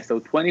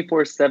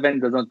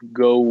 24/7 doesn't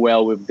go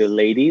well with the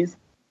ladies.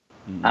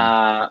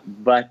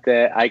 But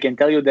I can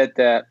tell you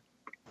that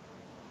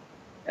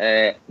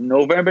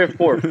November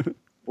 4th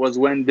was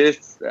when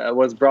this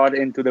was brought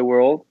into the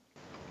world,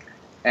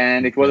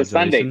 and it was a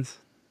Sunday.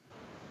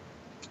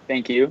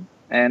 Thank you.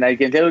 And I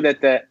can tell you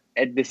that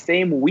at the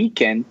same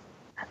weekend,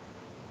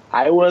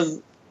 I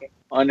was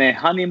on a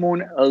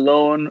honeymoon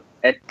alone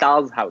at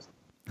Tal's house.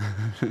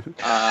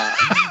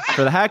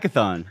 For the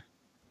hackathon.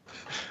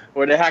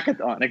 For the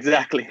hackathon,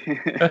 exactly.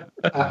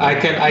 I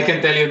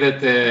can tell you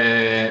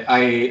that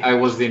I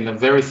was in a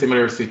very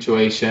similar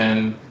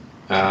situation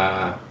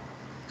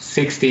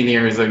 16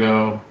 years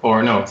ago,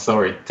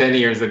 10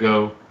 years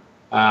ago,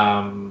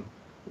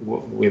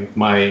 with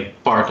my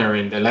partner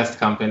in the last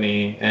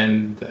company,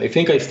 and I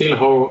think I still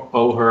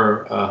owe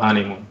her a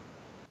honeymoon.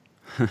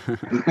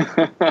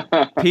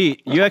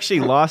 Pete, you actually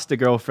lost a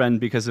girlfriend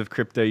because of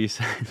crypto, you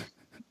said,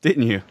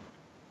 didn't you?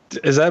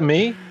 Is that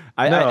me?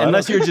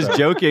 Unless you're just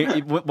joking.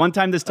 One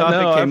time this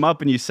topic came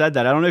up and you said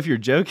that. I don't know if you're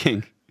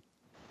joking.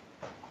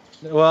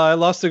 Well, I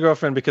lost a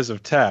girlfriend because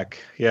of tech,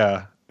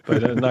 yeah,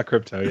 but not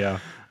crypto, yeah.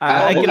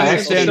 I can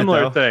understand a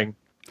similar thing.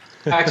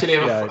 Actually,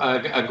 I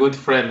have a good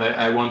friend.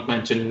 I won't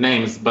mention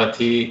names, but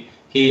he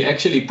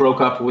actually broke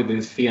up with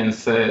his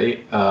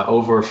fiancée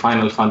over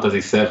Final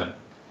Fantasy VII.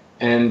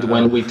 And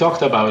when we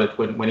talked about it,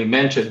 when he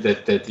mentioned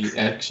that he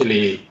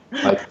actually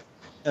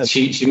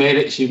she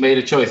made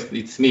a choice.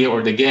 It's me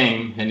or the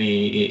game, and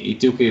it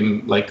took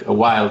him like a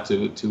while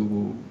to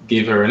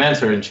give her an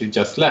answer, and she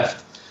just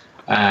left.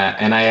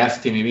 And I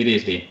asked him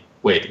immediately,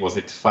 "Wait, was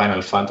it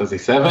Final Fantasy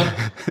VII?"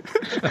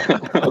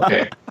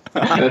 Okay,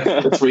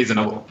 that's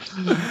reasonable.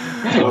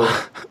 So.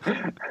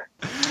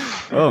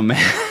 Oh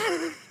man.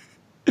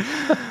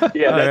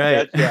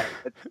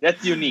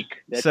 That's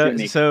unique.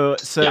 So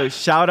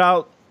shout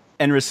out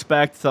and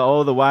respect to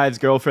all the wives,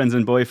 girlfriends,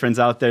 and boyfriends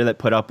out there that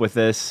put up with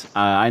this.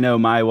 I know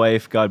my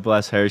wife, God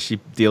bless her, she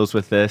deals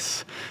with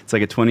this. It's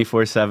like a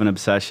 24/7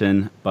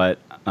 obsession, but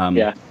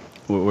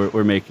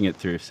we're making it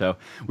through. So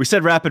we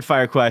said rapid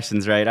fire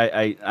questions, right?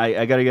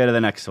 I got to go to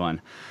the next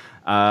one.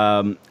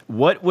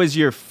 What was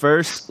your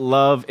first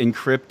love in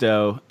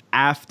crypto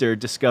after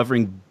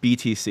discovering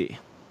BTC?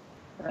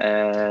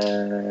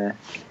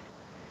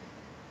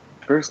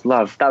 First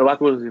love. Tal, what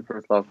was your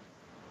first love?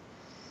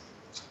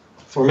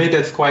 For me,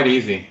 that's quite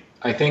easy.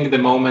 I think the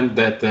moment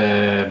that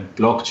the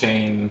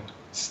blockchain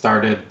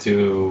started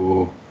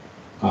to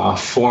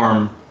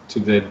form to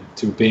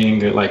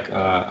being like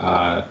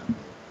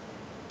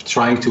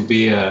trying to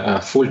be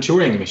a full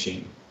Turing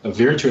machine, a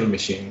virtual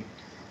machine,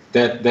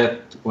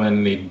 that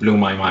when it blew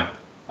my mind.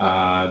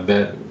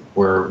 That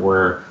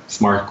where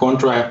smart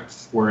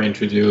contracts were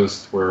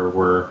introduced,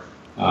 where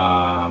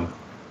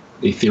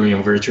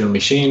Ethereum virtual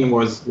machine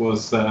was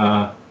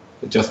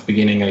just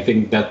beginning. I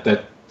think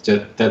that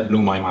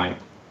blew my mind.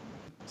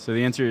 So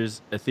the answer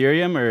is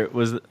Ethereum, or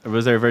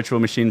was there a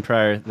virtual machine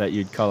prior that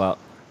you'd call out?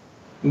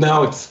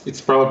 No, it's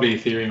probably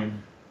Ethereum.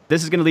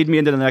 This is going to lead me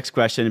into the next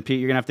question, and Pete,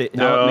 you're going to have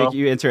to make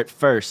you answer it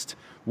first.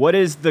 What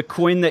is the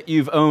coin that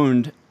you've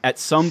owned at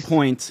some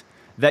point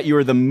that you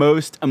were the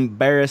most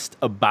embarrassed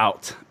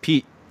about?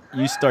 Pete,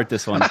 you start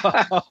this one.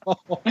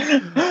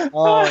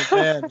 Oh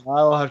man,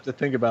 I'll have to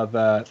think about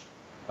that.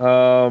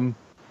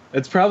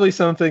 It's probably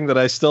something that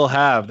I still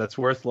have that's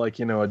worth like,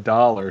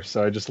 $1.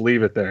 So I just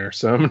leave it there.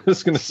 So I'm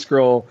just going to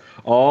scroll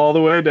all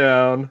the way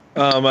down.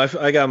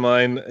 I got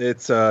mine.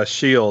 It's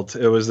Shield.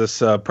 It was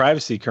this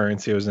privacy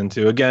currency I was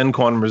into. Again,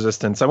 quantum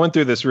resistance. I went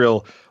through this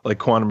real like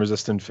quantum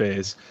resistant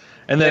phase.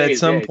 And then at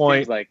some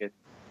point, like it.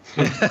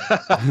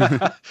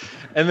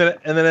 and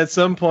then at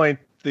some point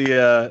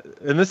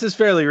and this is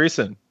fairly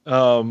recent.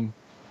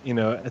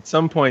 At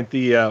some point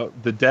the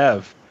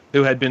dev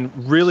who had been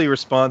really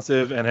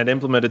responsive and had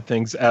implemented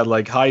things at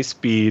like high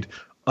speed,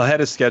 ahead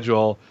of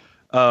schedule,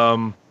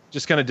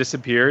 just kind of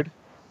disappeared.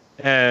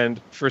 And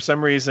for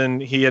some reason,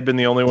 he had been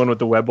the only one with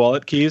the web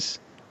wallet keys.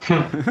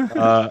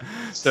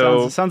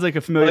 Sounds like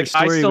a familiar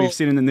story we've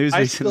seen in the news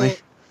recently.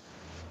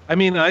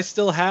 I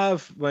still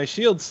have my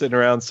Shield sitting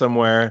around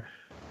somewhere,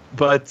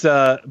 but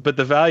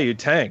the value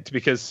tanked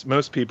because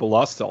most people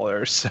lost all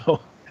theirs.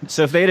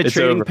 So if they had a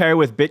trading pair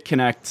with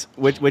BitConnect,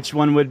 which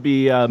one would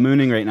be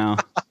mooning right now?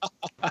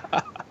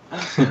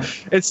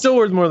 It's still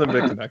worth more than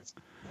BitConnect.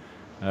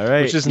 All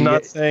right. Which is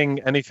not saying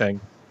anything.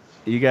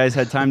 You guys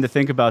had time to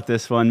think about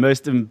this one.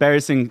 Most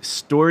embarrassing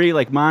story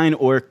like mine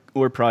or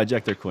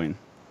project or coin?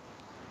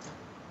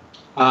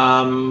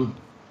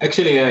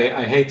 Actually,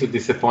 I hate to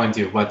disappoint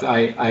you, but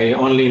I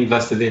only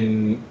invested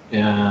in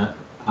the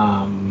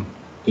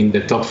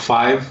top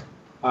 5.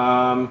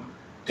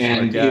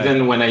 And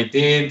even when I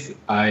did,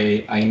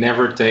 I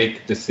never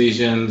take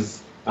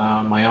decisions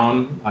my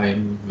own.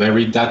 I'm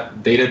very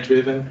data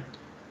driven,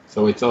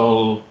 so it's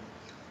all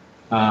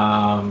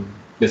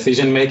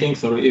decision making.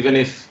 So even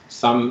if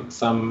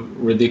some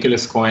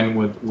ridiculous coin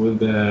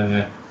would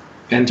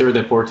enter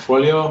the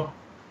portfolio,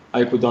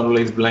 I could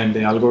always blame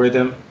the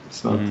algorithm.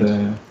 It's not.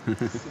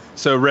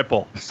 So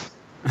Ripple.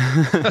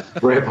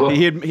 Ripple.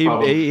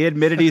 He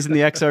admitted he's in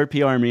the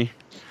XRP army.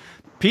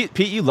 Pete,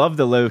 you love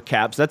the low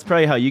caps. That's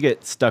probably how you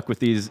get stuck with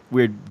these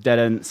weird dead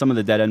end. Some of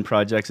the dead end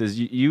projects is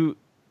you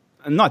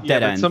not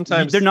dead end.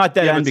 Sometimes they're not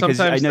dead end because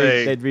I know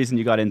the reason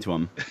you got into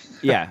them.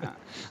 Yeah,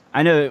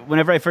 I know.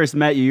 Whenever I first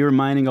met you, you were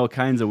mining all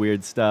kinds of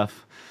weird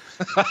stuff.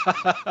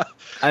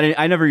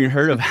 I never even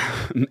heard of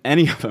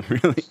any of them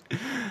really.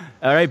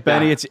 All right,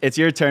 Benny, it's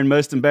your turn.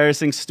 Most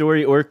embarrassing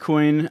story or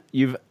coin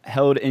you've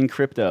held in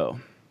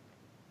crypto?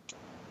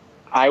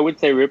 I would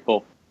say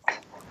Ripple.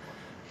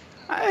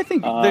 I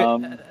think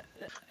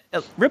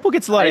Ripple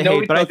gets a lot of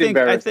hate, but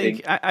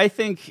I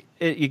think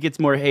it gets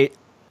more hate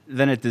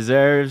than it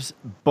deserves.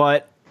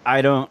 But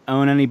I don't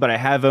own any, but I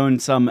have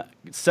owned some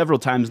several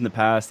times in the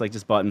past, like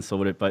just bought and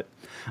sold it. But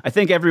I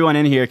think everyone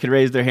in here could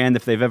raise their hand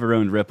if they've ever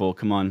owned Ripple.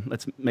 Come on,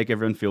 let's make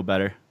everyone feel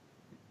better.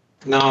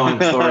 No, I'm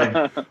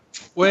sorry.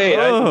 Wait,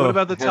 what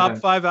about the top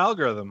 5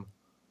 algorithm?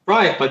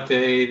 Right, but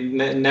they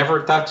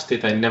never touched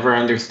it. I never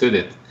understood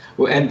it.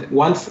 And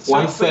once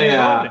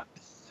I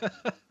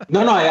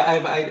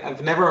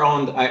I've never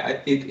owned.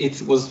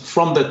 It was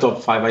from the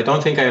top 5. I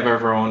don't think I've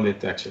ever owned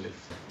it actually.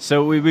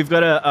 So we've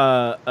got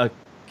a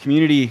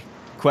community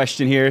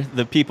question here,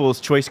 the People's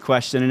Choice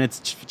question, and it's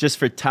just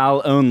for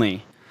Tal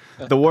only.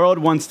 The world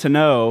wants to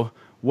know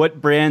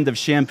what brand of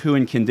shampoo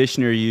and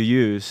conditioner you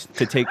use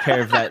to take care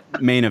of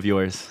that mane of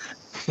yours.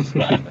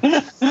 What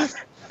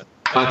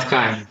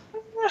kind?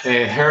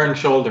 Hair and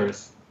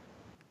Shoulders.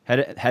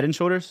 Head and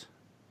Shoulders?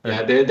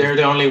 Yeah, they're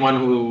the only one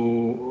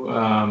who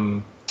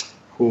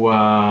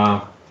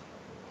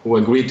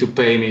agreed to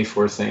pay me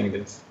for saying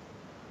this.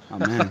 Oh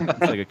man, it's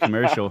like a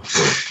commercial.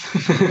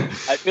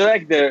 I feel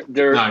like their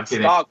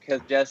stock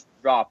has just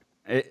dropped.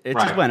 It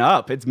just went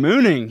up. It's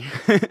mooning.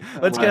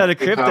 Let's get out of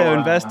crypto,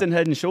 invest in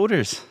Head and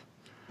Shoulders.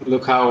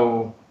 Look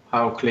how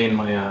clean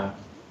my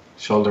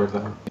shoulders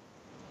are.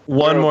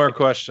 One more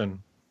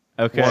question.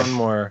 Okay. One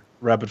more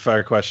rapid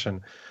fire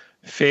question.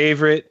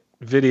 Favorite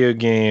video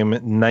game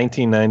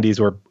 1990s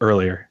or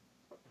earlier?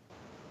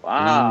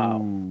 Wow.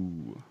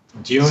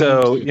 Dune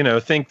So, 2.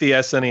 Think the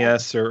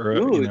SNES or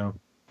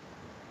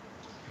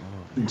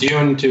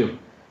Dune 2.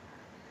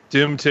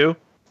 Doom 2?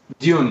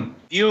 Dune.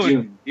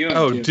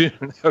 Oh,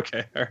 Dune.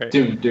 Okay, all right.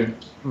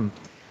 Dune.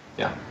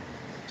 Yeah.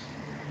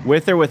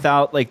 With or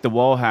without like the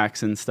wall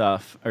hacks and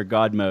stuff, or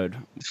God mode?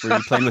 Were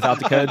you playing without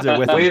the codes or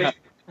with them?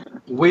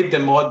 With the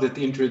mod that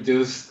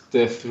introduced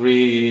the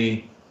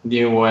 3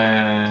 new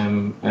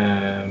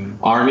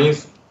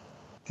armies.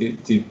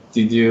 Did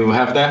you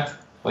have that?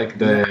 Like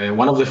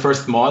one of the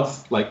first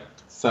mods, like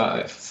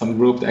some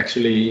group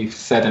actually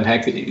set and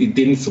hacked it. It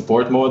didn't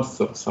support mods,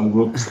 so some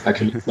groups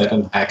actually set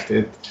and hacked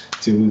it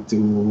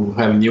to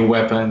have new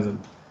weapons. And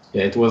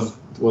yeah, it was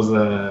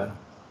a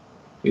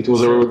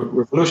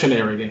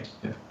revolutionary game.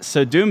 Yeah.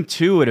 So Doom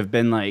 2 would have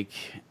been like,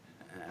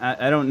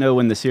 I don't know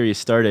when the series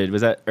started.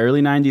 Was that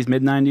early 90s,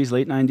 mid 90s,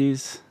 late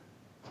 90s?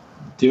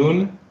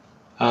 Dune.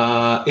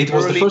 It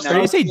was the first.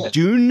 Did you say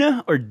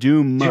Dune or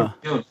Doom?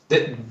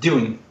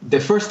 Dune. The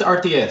first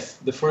RTS,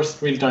 the first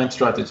real-time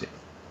strategy.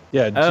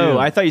 Yeah. Dune. Oh,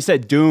 I thought you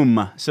said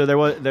Doom. So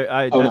that's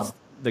no.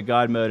 the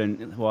God mode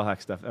and wall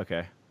hack stuff.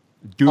 Okay.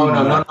 Doom. Oh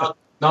no,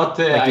 not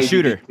the like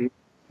shooter.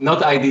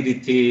 Not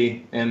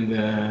IDDT and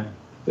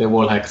the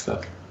wall hack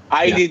stuff.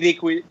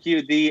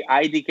 IDDQD,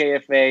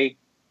 IDKFA.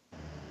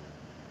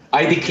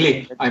 ID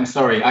Clip. I'm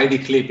sorry. ID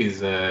Clip is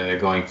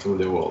going through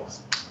the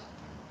walls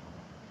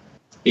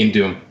in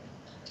Doom.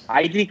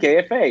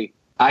 IDKFA.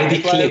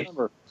 ID Clip.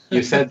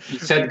 You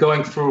said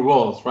going through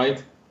walls,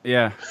 right?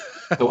 Yeah.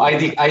 So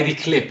ID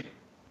Clip.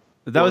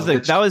 That was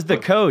the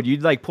code.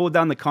 You'd like pull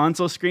down the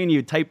console screen.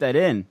 You'd type that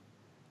in.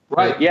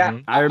 Right. Yeah.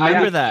 I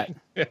remember that.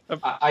 It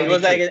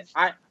was like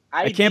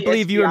I can't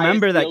believe you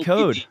remember that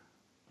code.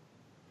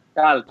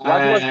 What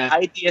was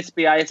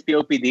ITSP,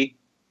 ISPOPD?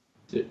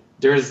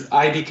 There's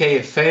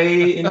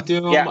IDKFA in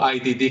Doom,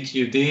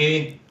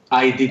 IDDQD,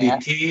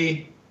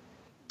 IDDT,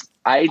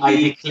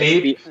 ID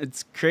Clip.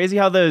 It's crazy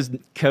how those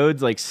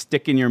codes like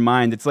stick in your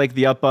mind. It's like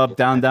the up,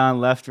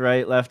 down, left,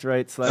 right,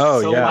 select.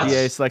 Oh, yeah.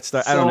 DA, select,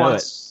 start. I don't know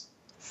it.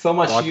 So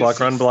much block,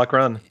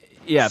 run.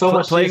 Yeah,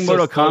 so playing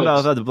Mortal Kombat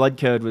without the blood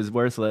code was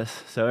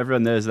worthless. So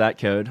everyone knows that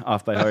code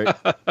off by heart.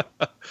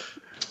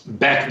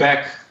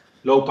 Back,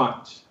 low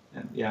punch.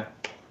 And yeah.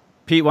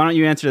 Pete, why don't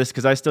you answer this?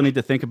 Because I still need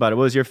to think about it.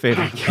 What was your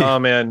favorite game? Oh,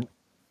 man.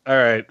 All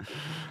right.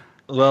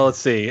 Well, let's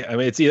see. I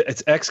mean, it's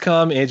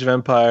XCOM, Age of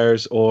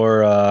Empires,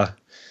 or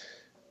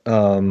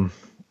XCOM.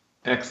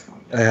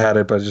 I had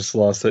it, but I just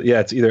lost it. Yeah,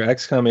 it's either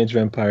XCOM, Age of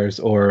Empires,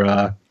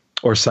 or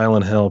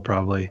Silent Hill,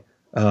 probably.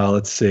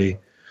 Let's see.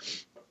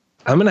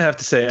 I'm gonna have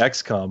to say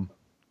XCOM.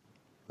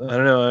 I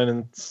don't know,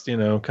 and it's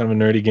kind of a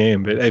nerdy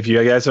game. But if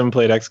you guys haven't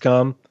played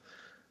XCOM,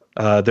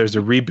 there's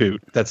a reboot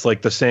that's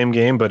like the same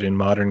game but in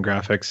modern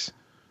graphics.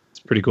 It's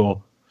pretty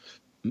cool.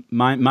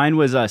 Mine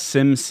was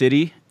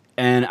SimCity,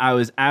 and I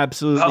was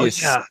absolutely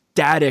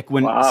ecstatic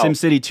when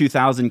SimCity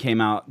 2000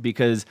 came out,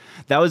 because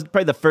that was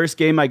probably the first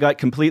game I got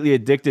completely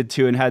addicted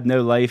to and had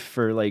no life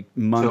for like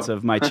months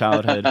of my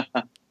childhood.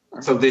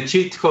 So the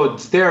cheat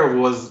codes there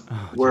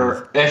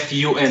were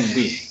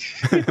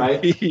FUND,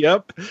 right?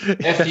 Yep.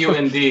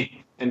 FUND,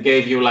 and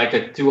gave you like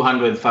a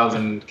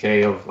 200,000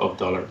 of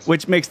dollars.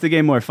 Which makes the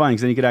game more fun,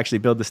 because then you could actually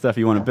build the stuff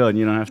you want to build, and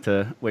you don't have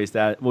to waste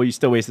that. Well, you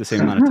still waste the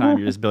same amount of time.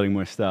 You're just building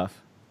more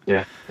stuff.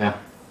 Yeah. All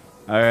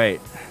right.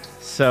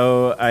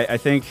 So I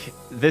think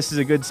this is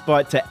a good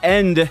spot to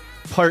end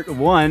part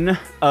 1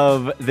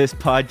 of this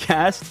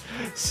podcast.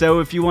 So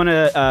if you want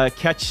to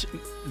catch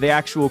the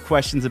actual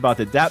questions about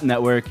the DApp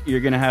network,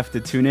 you're going to have to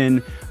tune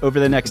in over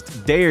the next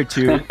day or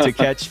two to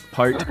catch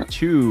part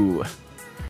 2.